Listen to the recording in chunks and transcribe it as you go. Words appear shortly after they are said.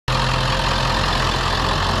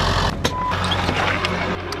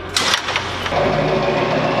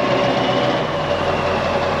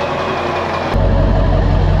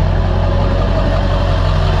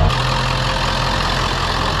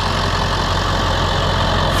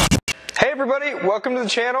everybody, welcome to the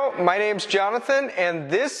channel. My name's Jonathan and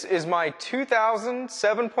this is my 2000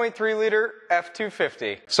 7.3 liter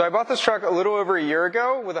F250. So I bought this truck a little over a year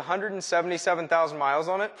ago with 177,000 miles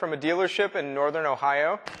on it from a dealership in northern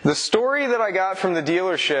Ohio. The story that I got from the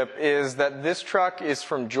dealership is that this truck is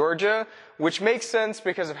from Georgia, which makes sense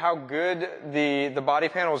because of how good the body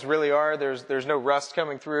panels really are. There's no rust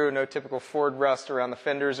coming through, no typical Ford rust around the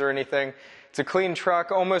fenders or anything. It's a clean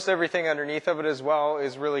truck. Almost everything underneath of it as well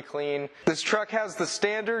is really clean. This truck has the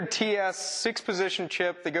standard TS 6-position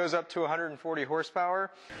chip that goes up to 140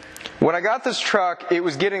 horsepower. When I got this truck, it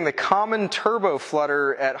was getting the common turbo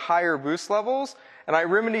flutter at higher boost levels, and I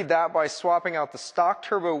remedied that by swapping out the stock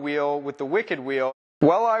turbo wheel with the Wicked wheel.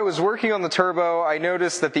 While I was working on the turbo, I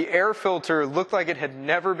noticed that the air filter looked like it had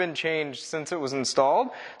never been changed since it was installed,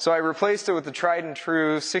 so I replaced it with the tried and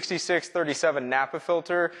true 6637 Napa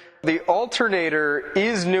filter. The alternator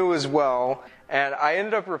is new as well, and I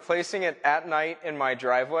ended up replacing it at night in my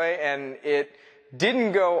driveway, and it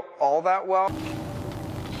didn't go all that well.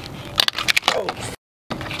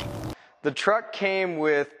 The truck came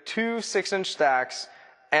with two 6-inch stacks,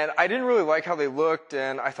 and I didn't really like how they looked,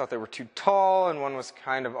 and I thought they were too tall, and one was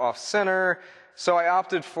kind of off-center. So I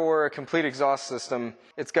opted for a complete exhaust system.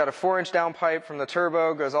 It's got a 4-inch downpipe from the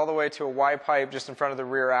turbo, goes all the way to a Y pipe just in front of the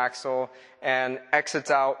rear axle, and exits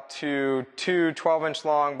out to two 12-inch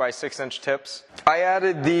long by 6-inch tips. I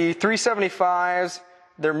added the 375s,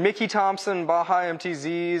 they're Mickey Thompson Baja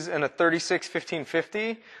MTZs, and a 36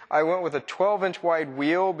 1550. I went with a 12-inch wide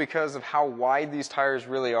wheel because of how wide these tires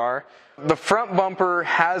really are. The front bumper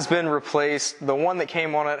has been replaced. The one that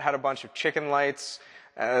came on it had a bunch of chicken lights,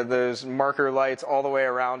 those marker lights all the way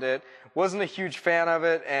around it. Wasn't a huge fan of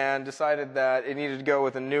it and decided that it needed to go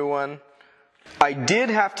with a new one. I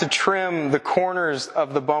did have to trim the corners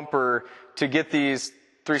of the bumper to get these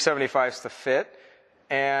 375s to fit,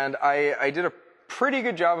 and I did a pretty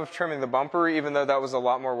good job of trimming the bumper, even though that was a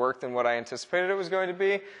lot more work than what I anticipated it was going to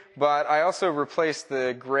be. But I also replaced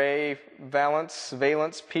the gray valance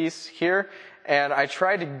piece here, and I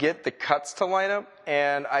tried to get the cuts to line up,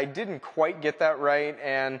 and I didn't quite get that right,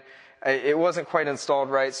 and it wasn't quite installed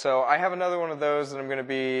right. So I have another one of those that I'm going to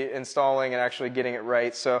be installing and actually getting it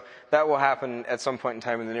right. So that will happen at some point in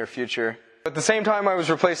time in the near future. At the same time I was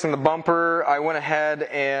replacing the bumper, I went ahead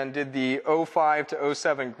and did the 05 to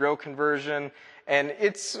 07 grille conversion, and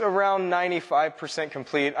it's around 95%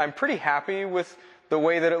 complete. I'm pretty happy with the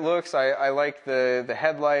way that it looks. I like the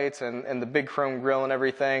headlights and the big chrome grille and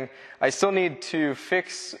everything. I still need to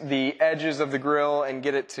fix the edges of the grille and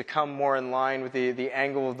get it to come more in line with the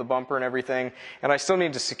angle of the bumper and everything, and I still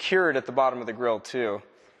need to secure it at the bottom of the grille too.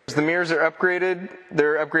 The mirrors are upgraded.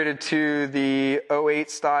 They're upgraded to the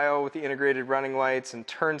 08 style with the integrated running lights and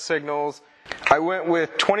turn signals. I went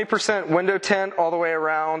with 20% window tint all the way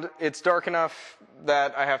around. It's dark enough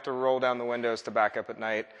that I have to roll down the windows to back up at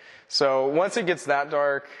night. So once it gets that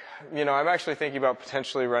dark, I'm actually thinking about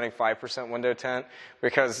potentially running 5% window tint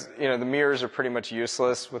because, the mirrors are pretty much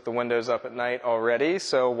useless with the windows up at night already,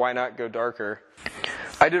 so why not go darker?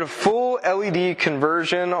 I did a full LED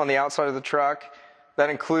conversion on the outside of the truck. That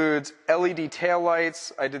includes LED tail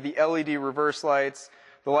lights. I did the LED reverse lights.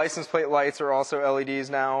 The license plate lights are also LEDs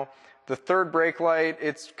now. The third brake light,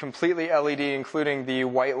 it's completely LED, including the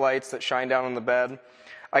white lights that shine down on the bed.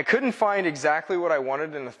 I couldn't find exactly what I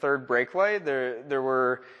wanted in the third brake light. There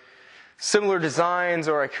were similar designs,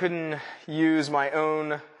 or I couldn't use my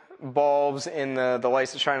own bulbs in the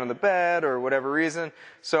lights that shine on the bed or whatever reason.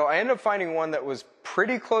 So I ended up finding one that was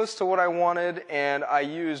pretty close to what I wanted, and I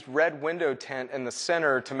used red window tint in the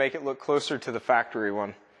center to make it look closer to the factory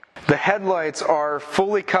one. The headlights are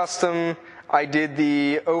fully custom. I did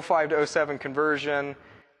the 05 to 07 conversion,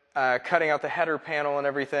 cutting out the header panel and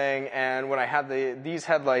everything, and when I had these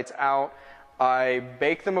headlights out, I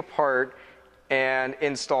baked them apart and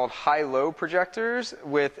installed high-low projectors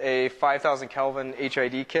with a 5000 Kelvin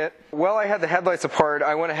HID kit. While I had the headlights apart,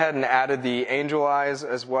 I went ahead and added the angel eyes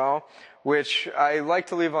as well, which I like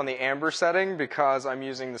to leave on the amber setting because I'm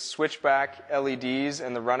using the switchback LEDs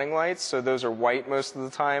and the running lights, so those are white most of the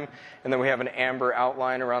time, and then we have an amber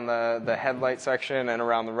outline around the headlight section and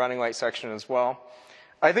around the running light section as well.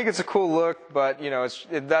 I think it's a cool look, but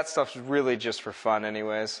that stuff's really just for fun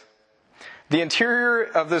anyways. The interior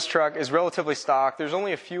of this truck is relatively stock. There's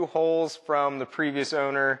only a few holes from the previous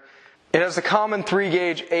owner. It has the common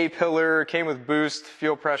 3-gauge A-pillar, came with boost,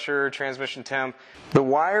 fuel pressure, transmission temp. The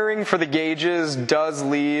wiring for the gauges does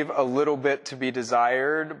leave a little bit to be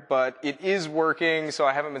desired, but it is working, so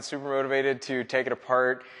I haven't been super motivated to take it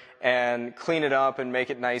apart and clean it up and make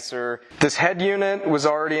it nicer. This head unit was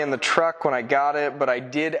already in the truck when I got it, but I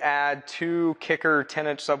did add 2 Kicker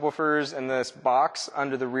 10-inch subwoofers in this box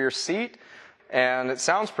under the rear seat, and it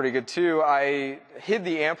sounds pretty good too. I hid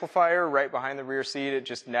the amplifier right behind the rear seat. It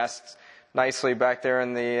just nests nicely back there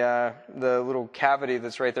in the little cavity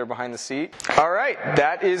that's right there behind the seat. All right,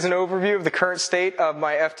 that is an overview of the current state of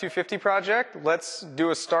my F250 project. Let's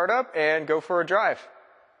do a startup and go for a drive.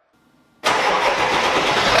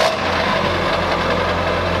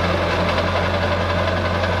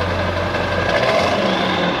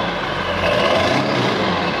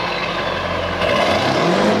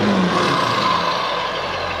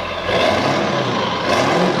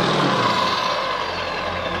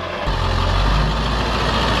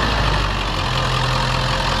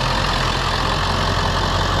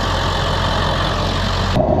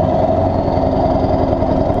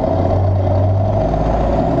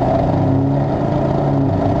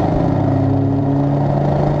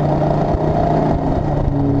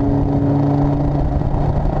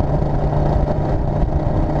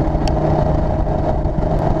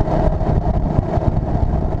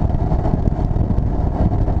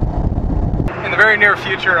 Very near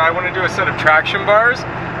future, I want to do a set of traction bars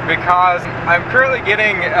because I'm currently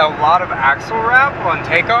getting a lot of axle wrap on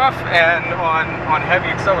takeoff and on heavy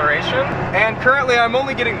acceleration, and currently I'm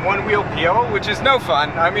only getting 1 wheel peel, which is no fun.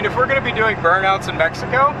 I mean, if we're going to be doing burnouts in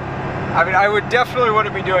Mexico, I mean, I would definitely want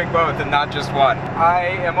to be doing both and not just one. I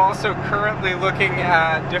am also currently looking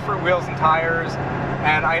at different wheels and tires,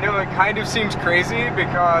 and I know it kind of seems crazy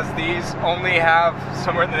because these only have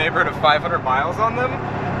somewhere in the neighborhood of 500 miles on them,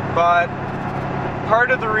 but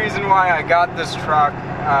part of the reason why I got this truck,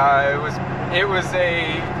 it was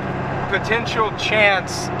a potential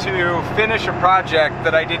chance to finish a project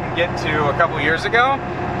that I didn't get to a couple years ago.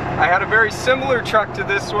 I had a very similar truck to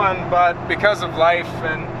this one, but because of life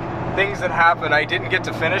and things that happened, I didn't get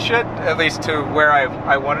to finish it, at least to where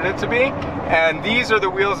I wanted it to be. And these are the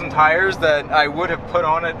wheels and tires that I would have put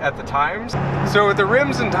on it at the times. So with the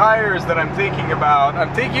rims and tires that I'm thinking about,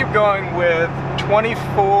 I'm thinking of going with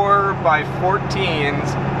 24 by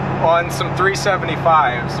 14s on some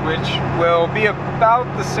 375s, which will be about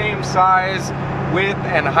the same size, width,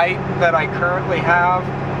 and height that I currently have.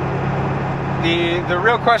 The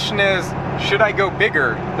real question is, should I go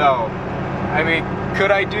bigger though? I mean,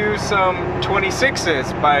 could I do some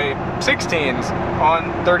 26s by 16s on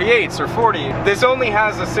 38s or 40? This only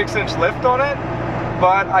has a 6-inch lift on it,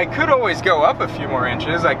 but I could always go up a few more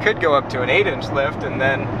inches. I could go up to an 8-inch lift and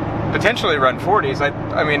then potentially run 40s.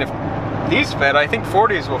 I mean, if these fit, I think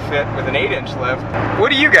 40s will fit with an 8-inch lift.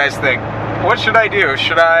 What do you guys think? What should I do?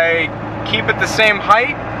 Should I keep it the same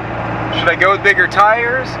height? Should I go with bigger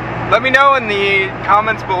tires? Let me know in the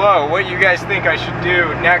comments below what you guys think I should do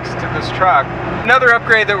next to this truck. Another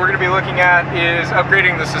upgrade that we're going to be looking at is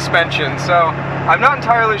upgrading the suspension. So I'm not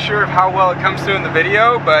entirely sure of how well it comes through in the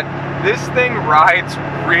video, but this thing rides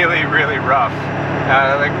really, really rough.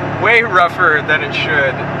 Like way rougher than it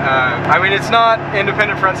should. I mean, it's not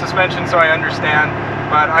independent front suspension, so I understand,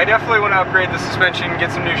 but I definitely want to upgrade the suspension,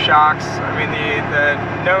 get some new shocks. I mean, the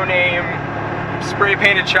no-name spray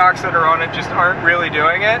painted shocks that are on it just aren't really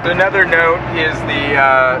doing it. Another note is the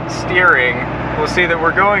steering. We'll see that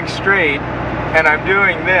we're going straight and I'm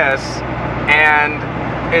doing this and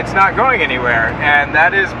it's not going anywhere, and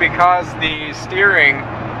that is because the steering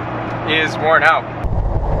is worn out.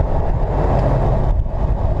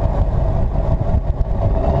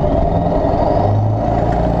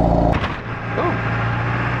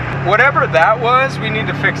 Whatever that was, we need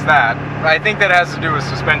to fix that. I think that has to do with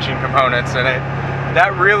suspension components, and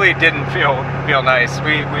that really didn't feel nice.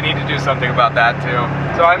 We need to do something about that too.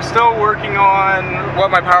 So I'm still working on what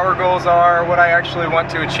my power goals are, what I actually want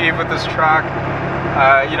to achieve with this truck.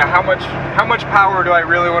 You know, how much power do I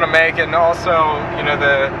really want to make, and also, you know,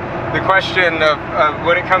 the question of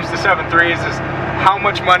when it comes to 7.3s is how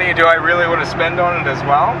much money do I really want to spend on it as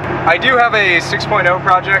well. I do have a 6.0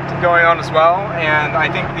 project going on as well, and I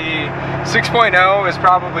think the 6.0 is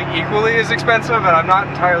probably equally as expensive, and I'm not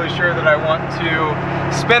entirely sure that I want to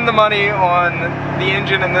spend the money on the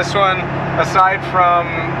engine in this one, aside from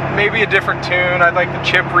maybe a different tune. I'd like the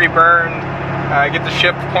chip reburned, get the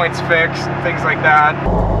shift points fixed, things like that.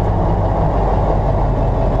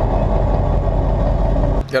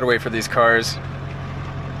 Gotta wait for these cars.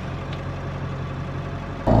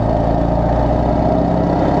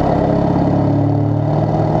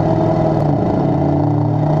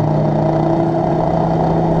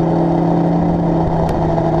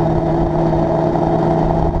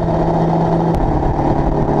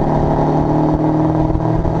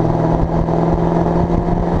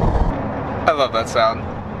 I love that sound.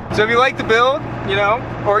 So if you like the build, you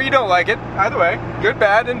know, or you don't like it, either way, good,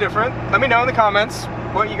 bad, indifferent, let me know in the comments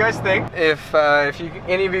what you guys think. If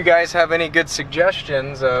any of you guys have any good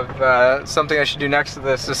suggestions of something I should do next to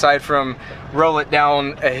this, aside from roll it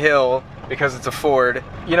down a hill because it's a Ford,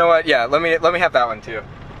 you know what? Yeah, let me have that one too.